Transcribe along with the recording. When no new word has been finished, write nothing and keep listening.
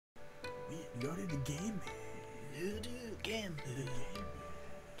Go to the game. Game.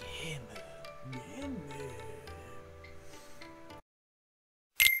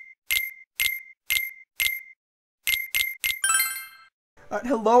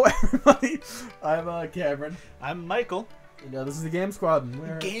 Hello, everybody. I'm Cameron. I'm Michael. And this is the Game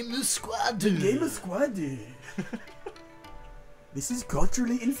Squad. Game Squad. The Game Squad. This is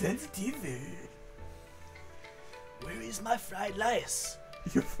culturally insensitive. Where is my fried rice?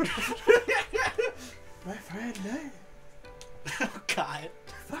 My fried rice. Oh God.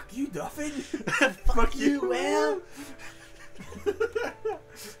 Fuck you, Duffin. Fuck you, Will.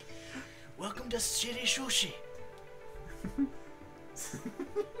 Welcome to Shitty Sushi.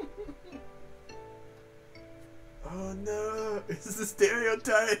 Oh no, this is a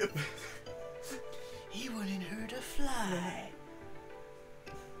stereotype. He wouldn't hurt a fly.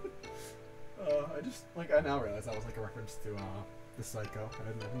 I now realize that was like a reference to the Psycho. I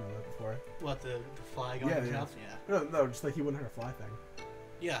didn't know that before. What, the fly going in his mouth? Yeah. No, just like he wouldn't hurt a fly thing.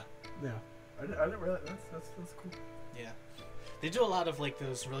 Yeah. Yeah. I didn't realize that's cool. Yeah. They do a lot of like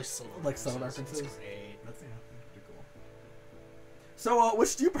those really subtle references. It's great. That's pretty cool. So,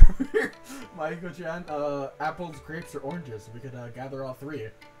 which do you prefer, Michael-chan? Apples, grapes, or oranges? We could gather all three,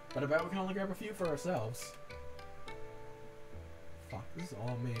 but I bet we can only grab a few for ourselves. Fuck, this is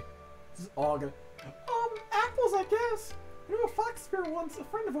all me. This is all gonna. Apples, I guess. You know, a fox sparrow once, a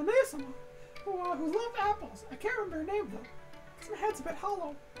friend of Onesima, who loved apples. I can't remember her name though, because my head's a bit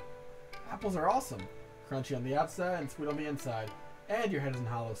hollow. Apples are awesome. Crunchy on the outside and sweet on the inside. And your head isn't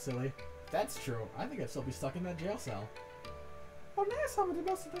hollow, silly. If that's true, I think I'd still be stuck in that jail cell. Onesima did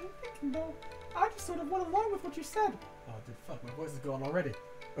most of the thinking though. I just sort of went along with what you said. Oh dude, fuck, my voice is going already.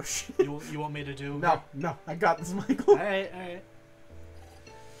 Oh shit. You want me to do? No, I got this, Michael. Alright.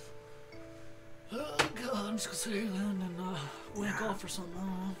 Oh God, I'm just gonna sit here and wake off or something.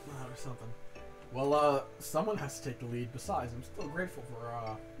 Or something. Well, someone has to take the lead. Besides, I'm still grateful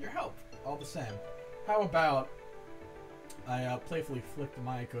for your help, all the same. How about I playfully flicked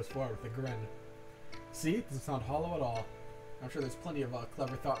Mayako's forward with a grin. See, it doesn't sound hollow at all. I'm sure there's plenty of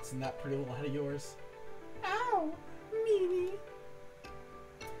clever thoughts in that pretty little head of yours. Ow, meanie.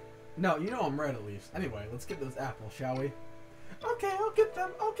 No, you know I'm right at least. Anyway, let's get those apples, shall we? Okay, I'll get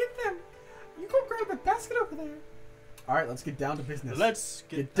them. You go grab the basket over there. Alright, let's get down to business. Let's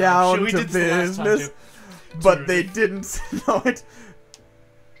get down to business. But they didn't know it.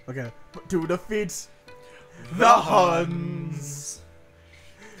 Okay, to defeat the Huns.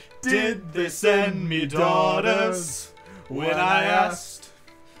 Did they send me daughters when I asked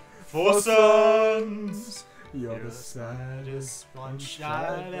for sons? You're the saddest bunch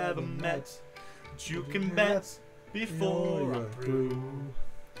I've ever met. But you can bet before I'm through.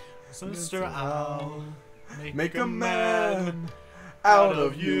 Sister, I'll make a man out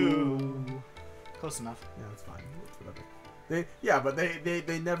of you. Close enough. Yeah, that's fine. Whatever. But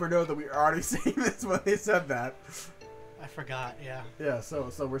they never know that we were already saying this when they said that. I forgot. Yeah. Yeah.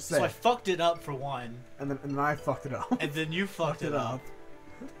 So we're safe. So I fucked it up for one. And then I fucked it up. And then you fucked it up.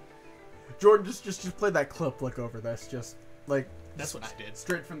 Jordan, just play that clip. Look over this. Just like. That's what I did.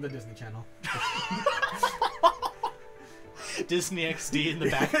 Straight from the Disney Channel. Disney XD in the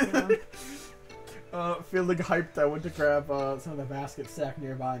background. Feeling hyped, I went to grab some of the basket stacked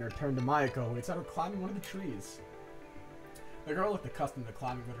nearby and returned to Mayako, who had started climbing one of the trees. The girl looked accustomed to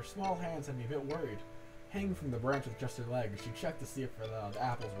climbing, but her small hands had me a bit worried. Hanging from the branch with just her legs, she checked to see if the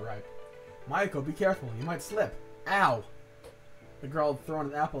apples were ripe. Mayako, be careful, you might slip. Ow! The girl had thrown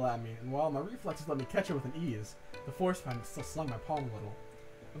an apple at me, and while my reflexes let me catch it with an ease, the force behind it still slung my palm a little.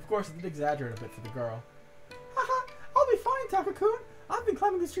 Of course, it did exaggerate a bit for the girl. Haha, I'll be fine, Taka-kun. I've been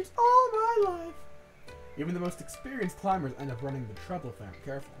climbing these trees all my life. Even the most experienced climbers end up running the trouble if they aren't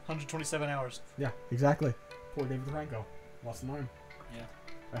careful. 127 hours. Yeah, exactly. Poor David Franco. Lost an arm. Yeah.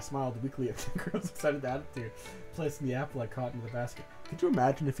 I smiled weakly at the girl's excited attitude, placing the apple I caught into the basket. Could you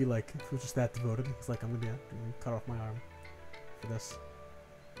imagine if he was just that devoted? He's like, I'm gonna cut off my arm for this.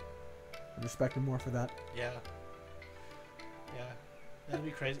 I'd respect him more for that. Yeah. Yeah. That'd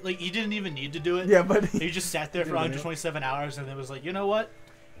be crazy. Like, he didn't even need to do it. Yeah, but he just sat there for 127 hours and then was like, you know what?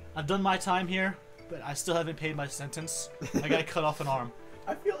 I've done my time here, but I still haven't paid my sentence. I gotta cut off an arm.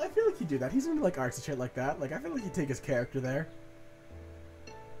 I feel like he'd do that. He's into like arts and shit like that. Like, I feel like he'd take his character there.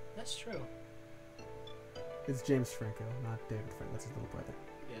 That's true. It's James Franco, not David Franco. That's his little brother.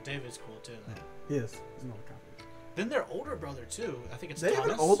 Yeah, David's cool too. Yeah, he is. He's an older copy. Then their older brother too. I think it's They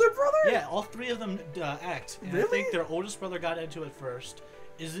Thomas. have an older brother? Yeah, all three of them act. And Really? I think their oldest brother got into it first.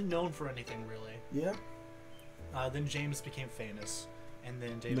 Isn't known for anything really. Yeah. Then James became famous, and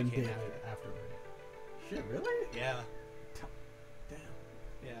then And David then came David after. afterward. Shit, really? Yeah. Damn.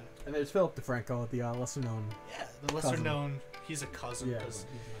 Yeah. And there's Philip DeFranco, the lesser known. Yeah, the lesser known. He's a cousin. Yeah, Cause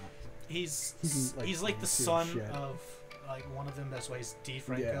he's he's like the son of like one of them. That's why he's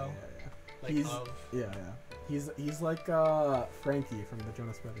DeFranco. Yeah. Like he's, of. Yeah. He's like Frankie from the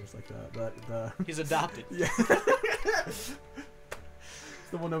Jonas Brothers, like the. He's adopted. Yeah.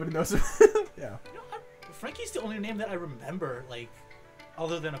 The one nobody knows. Yeah. You know, Frankie's the only name that I remember, like,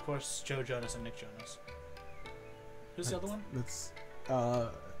 other than of course Joe Jonas and Nick Jonas. Who's the other one? That's I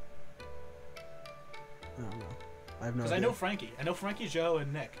don't know. I have no idea. Because I know Frankie. I know Frankie, Joe,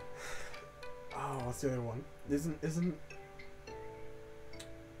 and Nick. Oh, what's the other one? Isn't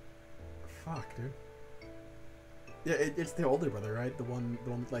fuck, dude. Yeah, it's the older brother, right? The one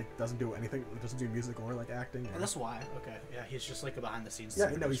that, like, doesn't do anything, doesn't do music or like acting. Or... Oh, that's why. Okay. Yeah, he's just like a behind the scenes. Yeah,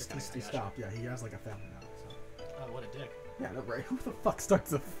 no, he's stopped. Yeah, he has like a family now. So. Oh, what a dick. Yeah, no, right? Who the fuck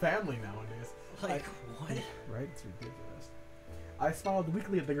starts a family nowadays? Like, what? Right? It's ridiculous. I smiled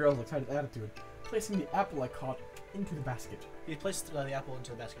weakly at the girl's excited attitude, placing the apple I caught into the basket. You placed the apple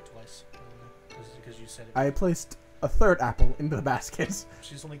into the basket twice. Because you said it. I placed a third apple into the basket.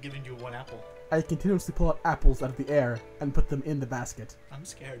 She's only giving you one apple. I continuously pull out apples out of the air and put them in the basket. I'm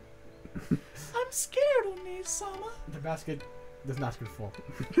scared. I'm scared, Oni-sama. The basket does not get full.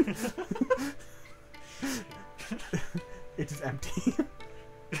 It is empty.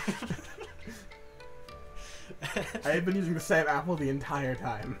 I have been using the same apple the entire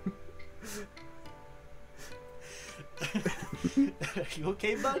time. You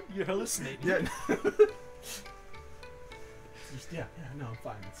okay, bud? You're hallucinating. Yeah. No, I'm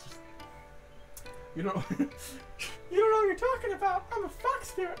fine. It's just you don't know what you're talking about. I'm a fox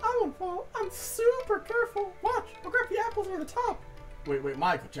spirit. I won't fall. I'm super careful. Watch, I'll grab the apples near the top. Wait,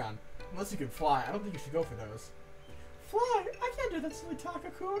 Michael-chan. Unless you can fly, I don't think you should go for those. Fly? I can't do that, silly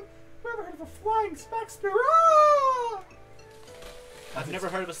Taka-kun. Never heard of a flying spec spirit? I've never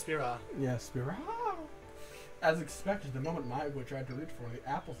heard of a spira. Yeah, spirit. As expected, the moment Maiko tried to reach for the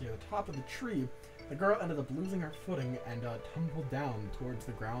apples near the top of the tree, the girl ended up losing her footing and tumbled down towards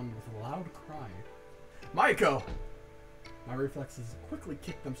the ground with a loud cry. Maiko! My reflexes quickly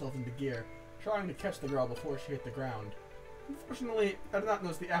kicked themselves into gear, trying to catch the girl before she hit the ground. Unfortunately, I did not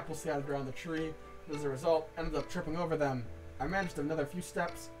notice the apples scattered around the tree, and as a result, ended up tripping over them. I managed another few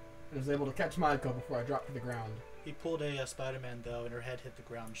steps, and was able to catch Maiko before I dropped to the ground. He pulled a Spider-Man, though, and her head hit the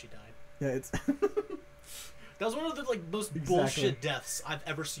ground and she died. Yeah, it's... That was one of the most bullshit deaths I've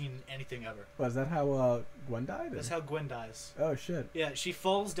ever seen anything ever. Was that how Gwen died? That's how Gwen dies. Oh shit. Yeah, she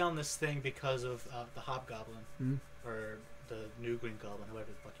falls down this thing because of the Hobgoblin. Mm. Or the new Green Goblin,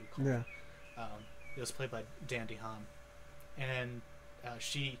 whoever the fuck you call it. Yeah. It was played by Dandy Han. And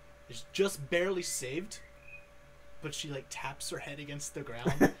she is just barely saved, but she like taps her head against the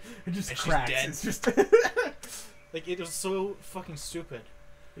ground. It just and cracks. She's dead. It's just like, it was so fucking stupid.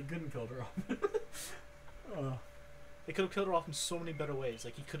 They couldn't kill her off. They could have killed her off in so many better ways.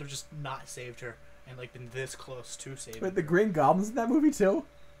 Like, he could have just not saved her and like been this close to saving her. Wait, the Green Goblin's in that movie too?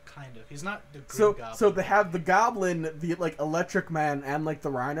 Kind of. He's not the Green Goblin. So they have the Goblin, the like Electric Man, and like the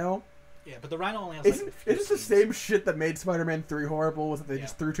Rhino. Yeah, but the Rhino only has Isn't it the same shit that made Spider-Man 3 horrible? Was that they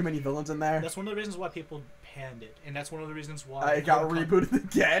just threw too many villains in there? That's one of the reasons why people panned it, and that's one of the reasons why it got rebooted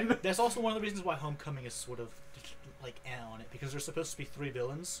again. That's also one of the reasons why Homecoming is sort of like on it, because there's supposed to be 3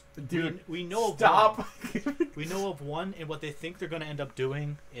 villains. Dude, we know stop. Of one. We know of one, and what they think they're going to end up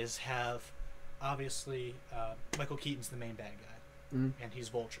doing is have, obviously, Michael Keaton's the main bad guy, and he's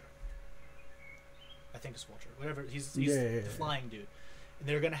Vulture. I think it's Vulture. Whatever, he's the flying dude. And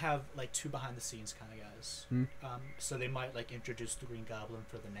they're gonna have like 2 behind the scenes kind of guys. So they might like introduce the Green Goblin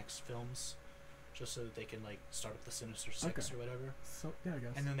for the next films, just so that they can like start with the Sinister Six or whatever. So yeah, I guess.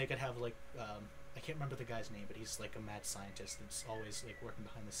 And then they could have like I can't remember the guy's name, but he's like a mad scientist that's always like working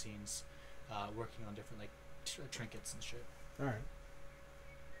behind the scenes, working on different like trinkets and shit. All right.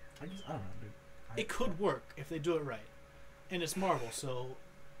 I don't know, dude. It could work if they do it right, and it's Marvel, so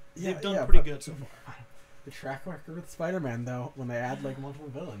yeah, they've done pretty good so far. The track record with Spider-Man, though, when they add like multiple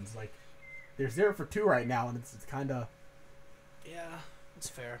villains, like they're 0 for 2 right now, and it's kind of. Yeah, it's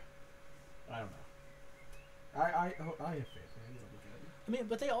fair. I don't know. I have faith, man. It'll be good. I mean,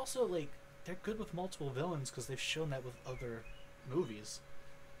 but they also like they're good with multiple villains because they've shown that with other movies.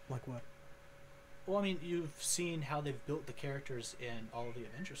 Like what? Well, I mean, you've seen how they've built the characters in all of the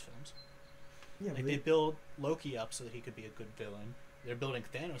Avengers films. Yeah, like they build Loki up so that he could be a good villain. They're building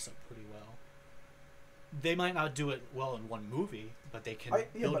Thanos up pretty well. They might not do it well in one movie, but they can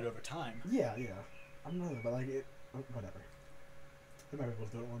build it over time. Yeah. I'm not, but like it, whatever. They might be able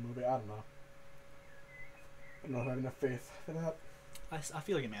to do it in one movie. I don't know. I don't know if I have enough faith for that. I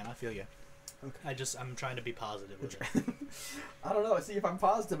feel you, man. I feel you. Okay. I'm trying to be positive with it. I don't know. See, if I'm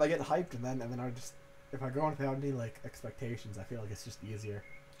positive, I get hyped, and then I just, if I go in without any like expectations, I feel like it's just easier.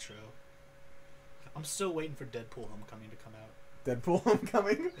 True. I'm still waiting for Deadpool Homecoming to come out. Deadpool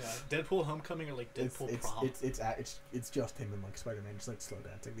Homecoming. Yeah, Deadpool Homecoming or like Deadpool Prom. It's just him and like Spider-Man just like slow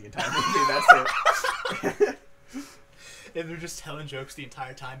dancing the entire movie. That's it. And they're just telling jokes the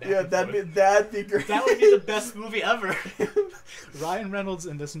entire time. Yeah, that'd be great. That would be the best movie ever. Ryan Reynolds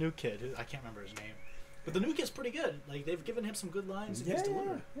and this new kid. I can't remember his name, but the new kid's pretty good. Like they've given him some good lines. And he's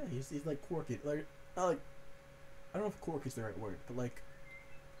delivering. Yeah. He's like quirky. Like I don't know if quirky's the right word, but like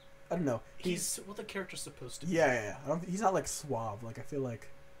I don't know. He's what the character's supposed to be. Yeah. He's not like suave. Like I feel like.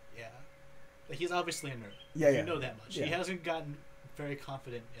 Yeah, like, he's obviously a nerd. Yeah. You know that much. Yeah. He hasn't gotten very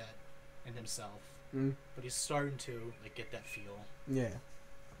confident yet in himself. But he's starting to like get that feel. Yeah,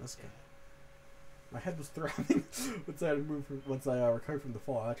 that's good. My head was throbbing once I recovered from the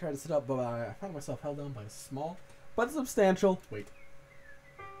fall. I tried to sit up, but I found myself held down by a small but substantial weight.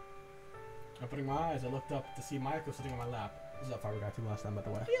 Opening my eyes, I looked up to see Mayako sitting on my lap. This is how far we got to last time, by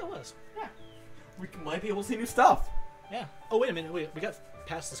the way. Yeah, it was. Yeah, we might be able to see new stuff. Yeah. Oh wait a minute. Wait, we got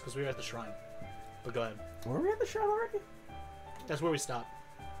past this because we were at the shrine. But go ahead. Were we at the shrine already? That's where we stopped.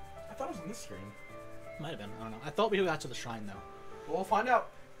 I thought it was on this screen. Might have been. I don't know. I thought we got to the shrine though. Well, we'll find out.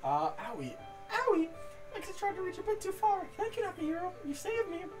 Owie. I just tried to reach a bit too far. Thank you, Happy Hero. You saved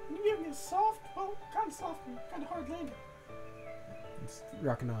me. And you gave me a soft, well, kind of soft and kind of hard landing. It's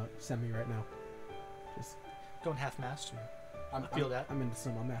rocking a semi right now. Just going half mast. I feel that. I'm into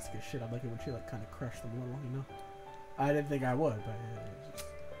some masochistic shit. I like it when she like kind of crushed them a little, you know. I didn't think I would, but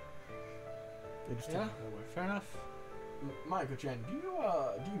it just yeah. Fair enough. Michael-chan, do you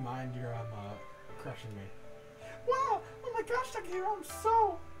mind your crushing me? Wow! Oh my gosh, Takahiro,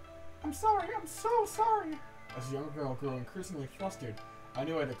 I'm so sorry. As the young girl grew increasingly flustered, I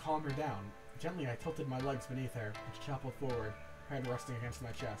knew I had to calm her down. Gently, I tilted my legs beneath her, and she toppled forward, her head resting against my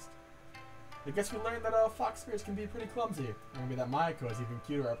chest. I guess we learned that fox spirits can be pretty clumsy. Or maybe that Mayako is even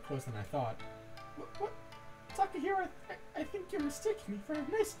cuter up close than I thought. What? Takahiro, I think you're mistaking me for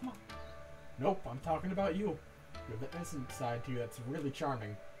Nesama. Nope, I'm talking about you. You have the innocent side to you that's really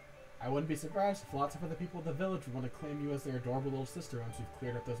charming. I wouldn't be surprised if lots of other people in the village would want to claim you as their adorable little sister once you've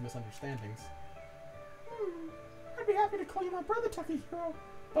cleared up those misunderstandings. I'd be happy to call you my brother, Takahiro,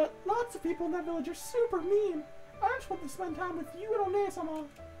 but lots of people in that village are super mean. I just want to spend time with you and One-sama.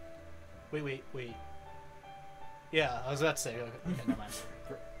 Wait. Yeah, I was about to say. Okay, never mind.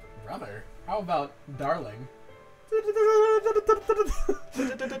 Brother? How about darling?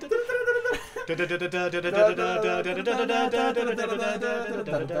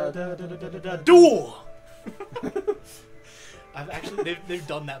 Duel! I've actually they've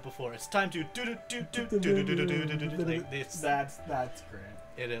done that before. It's time to That's great.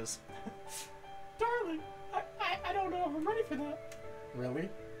 It is. Darling, I don't know if I'm ready for that. Really?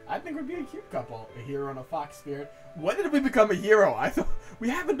 I think we'd be a cute couple. A hero and a fox spirit. When did we become a hero? I thought we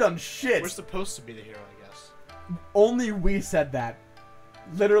haven't done shit. We're supposed to be the hero, I guess. Only we said that.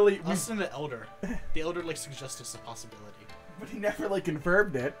 Literally. Us and the Elder. The Elder like suggested a possibility. But he never like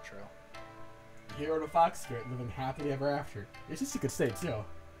confirmed it. True. A hero and a fox spirit living happily ever after. It's just a good state too.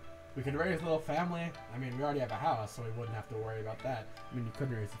 We could raise a little family. I mean, we already have a house, so we wouldn't have to worry about that. I mean, you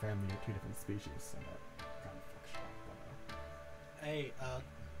could raise a family of two different species, so that kind of fucks you up. Hey,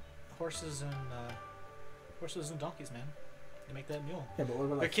 horses and donkeys, man. They make that mule. Yeah, but what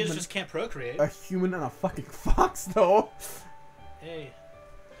about their kids just can't procreate. A human and a fucking fox, though. Hey,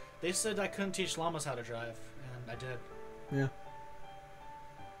 they said I couldn't teach llamas how to drive, and I did. Yeah.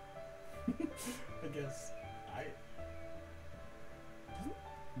 I guess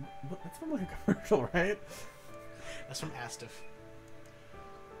that's from like a commercial, right? That's from Astif.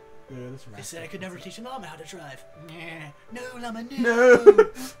 Yeah, that's from Astif. They said I could never teach a llama how to drive. No, llama, no. No.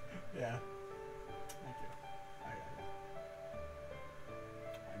 Yeah. Thank you.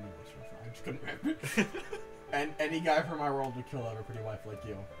 I knew this reference. I just couldn't remember. And any guy from my world would kill every pretty wife like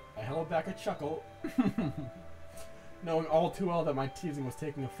you. I held back a chuckle, knowing all too well that my teasing was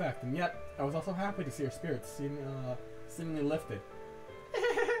taking effect, and yet I was also happy to see her spirits seemingly lifted.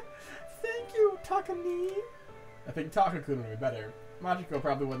 Thank you, Takani. I think Taka-kun would be better. Machiko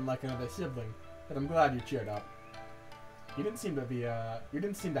probably wouldn't like another sibling, but I'm glad you cheered up. You didn't seem to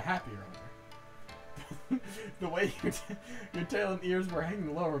happy earlier. The way your tail and ears were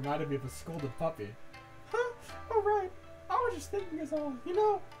hanging low reminded me of a scolded puppy. Huh? Oh right. I was just thinking is all. You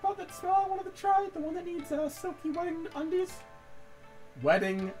know, about that spell I wanted to try, the one that needs silky wedding undies?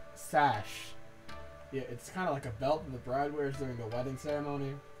 Wedding sash. Yeah, it's kind of like a belt that the bride wears during the wedding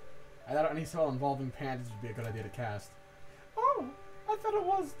ceremony. I thought any spell involving panties would be a good idea to cast. Oh, I thought it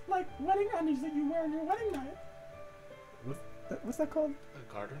was like wedding undies that you wear on your wedding night. What's that called?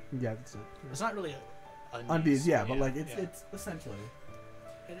 A garter. Yeah, that's it. It's not really Undies, yeah, but like it's essentially.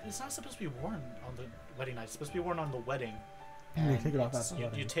 It's not supposed to be worn on the wedding night. It's supposed to be worn on the wedding. And you take it off after the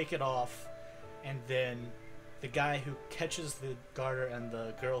wedding. You take it off, and then the guy who catches the garter and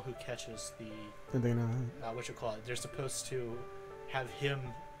the girl who catches the what you call it, they're supposed to have him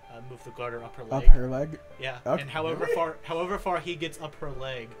move the garter up her leg. Up her leg. Yeah, okay. And however far he gets up her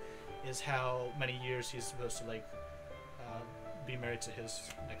leg, is how many years he's supposed to like be married to his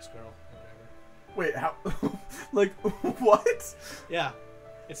next girl or whatever. Wait, how? Like what? Yeah,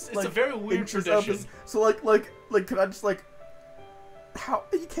 it's like, a very weird tradition. So like, could I just like? How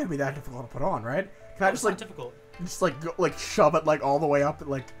you can't be that difficult to put on, right? Can I just like difficult? Just like go, like shove it like all the way up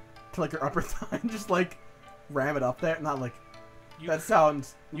like to like your upper thigh and just like ram it up there? Not like that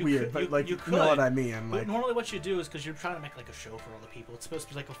sounds weird, but like you know what I mean. Like normally what you do is because you're trying to make like a show for all the people. It's supposed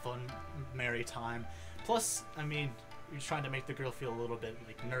to be like a fun, merry time. Plus, I mean, you're trying to make the girl feel a little bit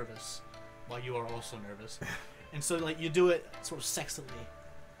like nervous, while you are also nervous, and so like you do it sort of sexily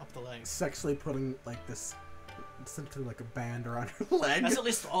up the leg. Sexually putting like this. Essentially like a band around her leg. That's at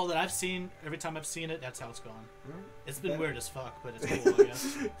least all that I've seen. Every time I've seen it, that's how it's gone. It's been weird as fuck, but it's cool, I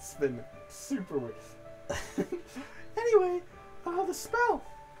guess. It's been super weird. Anyway, the spell.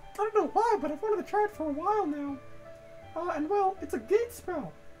 I don't know why, but I've wanted to try it for a while now. And well, it's a gate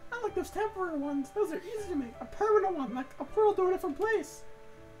spell. Not like those temporary ones. Those are easy to make. A permanent one, like a portal to a different place.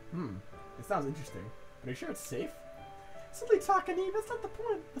 It sounds interesting. But are you sure it's safe? Silly talking, Eve. That's not the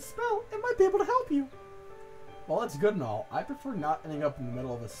point. The spell, it might be able to help you. Well, that's good and all. I prefer not ending up in the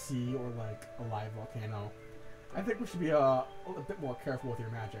middle of a sea or like a live volcano. I think we should be a bit more careful with your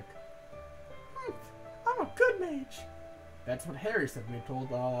magic. I'm a good mage. That's what Harry said when he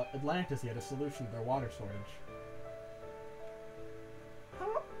told Atlantis he had a solution to their water shortage.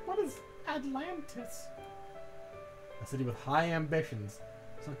 What is Atlantis? A city with high ambitions,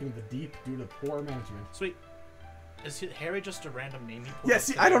 sunk into the deep due to poor management. Sweet. Is Harry just a random name? Yeah,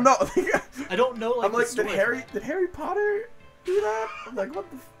 see, I don't know. I don't know. Like, I'm like, did Harry Potter do that? I'm like, what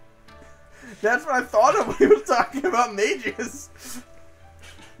the? That's what I thought of when he was talking about mages.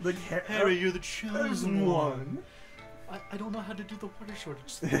 Like, Harry, you're the chosen one. I don't know how to do the water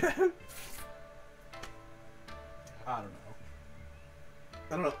shortage thing. I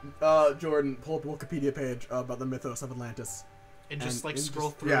don't know. Jordan, pull up a Wikipedia page about the mythos of Atlantis. And just like scroll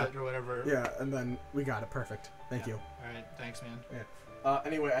through it or whatever. Yeah, and then we got it. Perfect. Thank you. Alright, thanks, man. Yeah.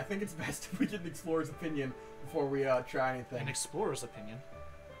 Anyway, I think it's best if we get an explorer's opinion before we try anything. An explorer's opinion?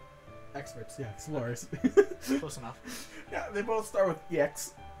 Experts, yeah, explorers. Close enough. Yeah, they both start with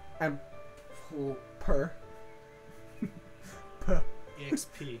EX and per.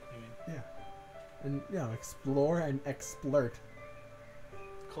 EXP, you mean? Yeah. And, explore and explort.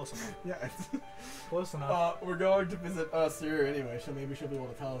 Close enough. Yeah. Close enough. We're going to visit Sakura anyway, so maybe she'll be able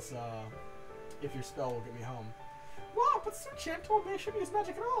to tell us if your spell will get me home. Wow, but Su-chan told me I shouldn't use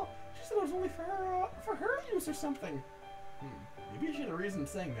magic at all. She said it was only for her use or something. Maybe she had a reason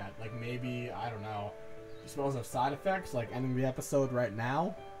saying that. Like maybe, I don't know, your spells have side effects, like ending the episode right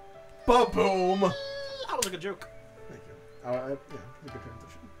now. Ba-boom! That was a good joke. Thank you. Yeah, it's a good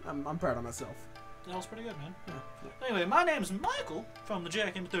transition. I'm proud of myself. That was pretty good, man. Yeah. Anyway, my name's Michael from the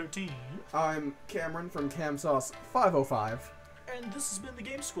Jack and 13. I'm Cameron from CamSauce 505. And this has been the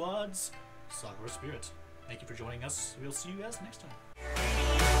Game Squad's Sakura Spirit. Thank you for joining us. We'll see you guys next time.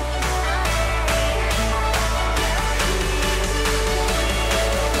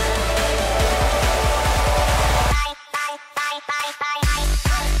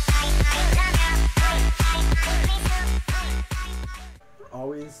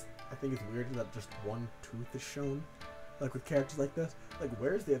 Always, I think it's weird that just one tooth is shown. Like with characters like this. Like,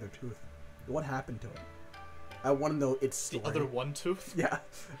 where's the other tooth? What happened to it? I want to know its story. The other one tooth? Yeah,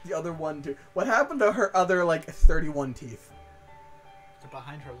 the other one tooth. What happened to her other, like, 31 teeth? They're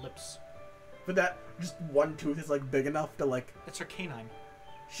behind her lips. But that, just one tooth is, like, big enough to, like... It's her canine.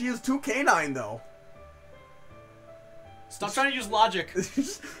 She is too canine, though. Stop trying to use logic.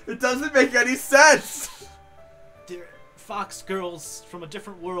 It doesn't make any sense! They're fox girls from a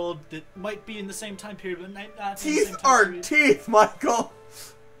different world that might be in the same time period, but not in the Teeth same time are period. teeth, Michael!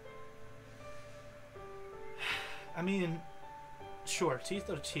 I mean, sure, teeth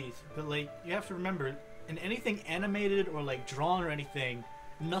are teeth, but like, you have to remember, in anything animated or like drawn or anything,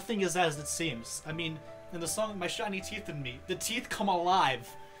 nothing is as it seems. I mean, in the song My Shiny Teeth in Me, the teeth come alive.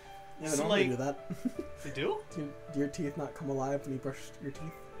 Yeah, they so, don't like, do that. They do? Do your teeth not come alive when you brush your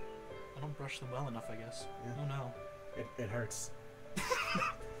teeth? I don't brush them well enough, I guess. Yeah. Oh no. It hurts.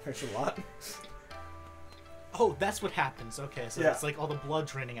 Hurts a lot. Oh, that's what happens. Okay, so Yeah. it's like all the blood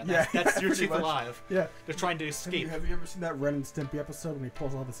draining out. Yeah, That's your pretty teeth much. alive. Yeah. They're trying to escape. Have you ever seen that Ren and Stimpy episode when he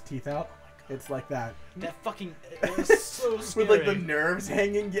pulls all his teeth out? Oh my god. It's like that. That fucking... It was so scary. With like the nerves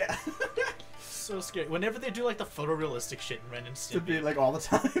hanging, yeah. So scary. Whenever they do like the photorealistic shit in Ren and To Stimpy. be like all the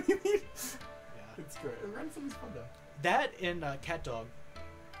time. Yeah. It's great. Ren and Stimpy's fun though. That and Cat Dog.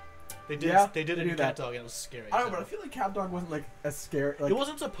 They did. Yeah, they did they it do in that. Cat Dog, and it was scary. I don't know, but I feel like Cat Dog wasn't like as scary. Like, it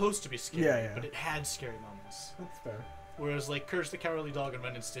wasn't supposed to be scary, Yeah. but it had scary moments. That's fair. Whereas like Courage the Cowardly Dog and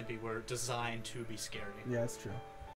Ren and Stimpy were designed to be scary. Yeah, that's true.